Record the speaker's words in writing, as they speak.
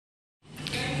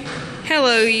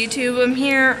Hello YouTube, I'm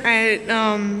here at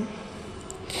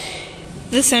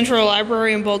the Central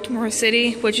Library in Baltimore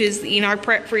City, which is the Enoch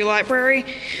Pratt Free Library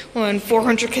on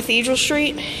 400 Cathedral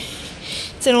Street.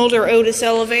 It's an older Otis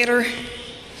elevator.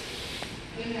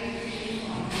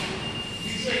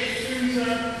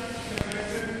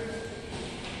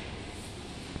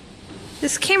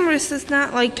 This camera does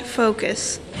not like to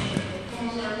focus.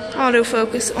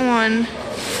 Autofocus on.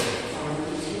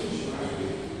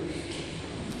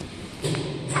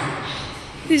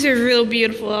 These are real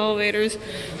beautiful elevators,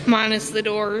 minus the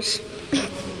doors.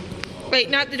 Wait,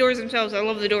 not the doors themselves, I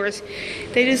love the doors.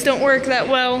 They just don't work that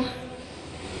well.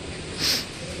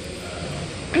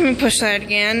 Let me push that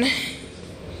again.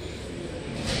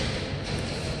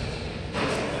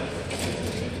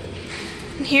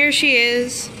 And here she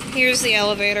is. Here's the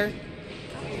elevator.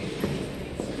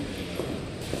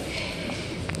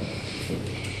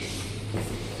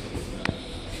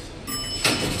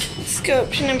 Let's go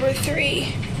up to number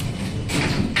 3.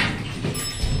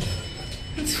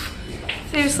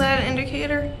 There's that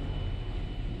indicator.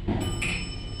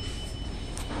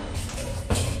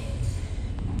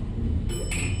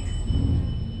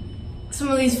 Some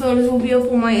of these photos will be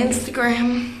up on my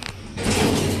Instagram.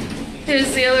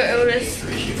 Here's the other Otis.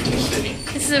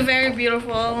 This is a very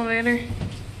beautiful elevator.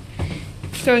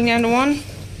 Going down to 1.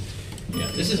 Yeah,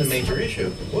 this is a major issue.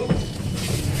 Whoa.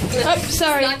 Oh,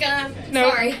 sorry. Not gonna. No,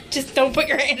 Sorry. just don't put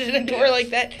your hand in a door like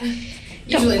that.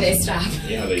 Usually they stop.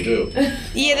 Yeah, they do.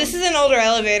 Yeah, this is an older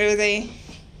elevator.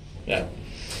 Yeah.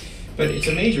 But it's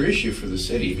a major issue for the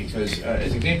city because,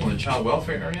 as an example, in the child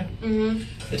welfare area,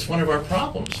 it's one of our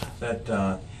problems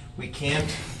that we can't.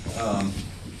 One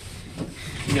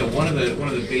of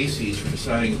the bases for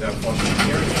deciding about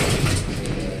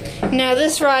foster care. Now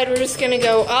this ride, we're just gonna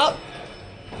go up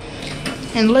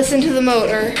and listen to the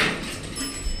motor.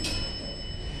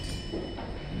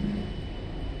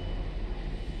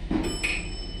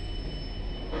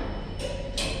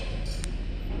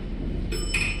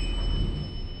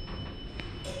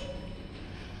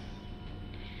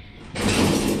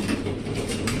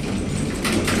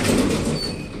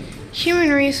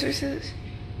 Human resources.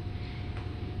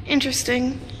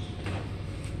 Interesting.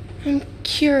 I'm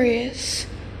curious.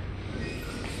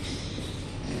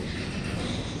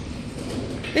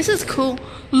 This is cool.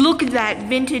 Look at that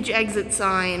vintage exit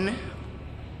sign.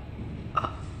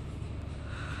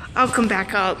 I'll come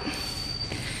back up.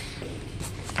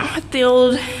 With the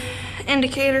old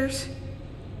indicators.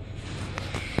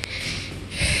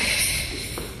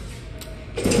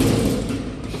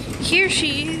 Here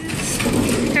she is.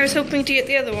 I was hoping to get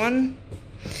the other one.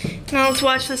 Now let's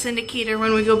watch this indicator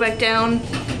when we go back down.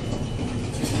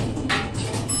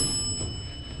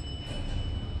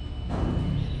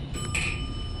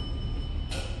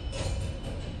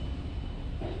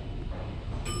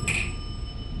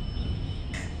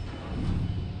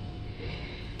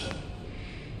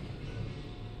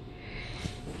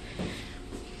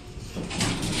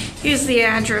 Here's the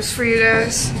address for you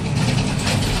guys.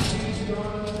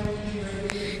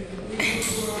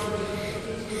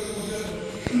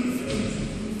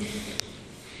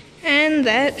 And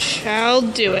that shall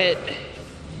do it.